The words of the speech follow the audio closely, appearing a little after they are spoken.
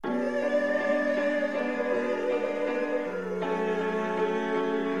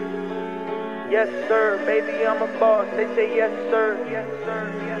yes sir, baby I'm a boss. They say yes sir, yes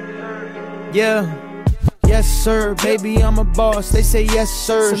sir, yes sir. Yeah. Yes sir, baby I'm a boss, they say yes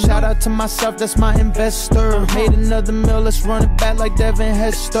sir. Shout out to myself, that's my investor. Made another meal, let's run it back like Devin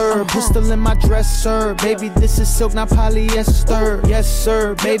Hester. Pistol in my dresser, baby this is silk, not polyester. Yes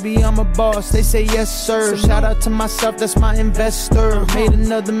sir, baby I'm a boss, they say yes sir. Shout out to myself, that's my investor. Made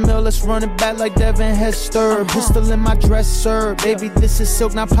another meal, let's run it back like Devin Hester. Pistol in my dresser, baby this is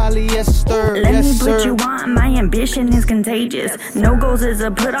silk, not polyester. Let Yes me put sir. you on, my ambition is contagious. No goals is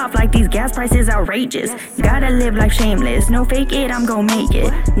a put off like these gas prices outrageous. Gotta live life shameless, no fake it, I'm gon' make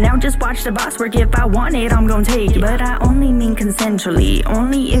it. Now just watch the boss work, if I want it, I'm gon' take it. But I only mean consensually,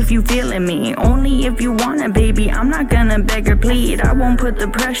 only if you feelin' me, only if you want it, baby. I'm not gonna beg or plead, I won't put the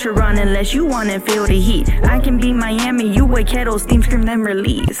pressure on unless you wanna feel the heat. I can be Miami, you a kettle, steam, scream, then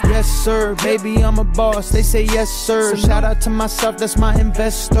release. Yes sir, baby I'm a boss, they say yes sir. Shout out to myself, that's my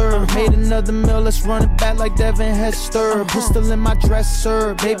investor. Made another meal, let's run it back like Devin Hester. Pistol in my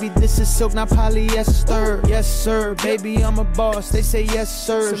dresser, baby this is silk, not polyester. Yes sir, baby I'm a boss, they say yes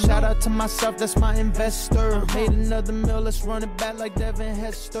sir. Shout out to myself, that's my investor. Made another meal, let's run it back like Devin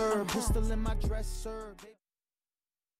Hester. Pistol in my dresser.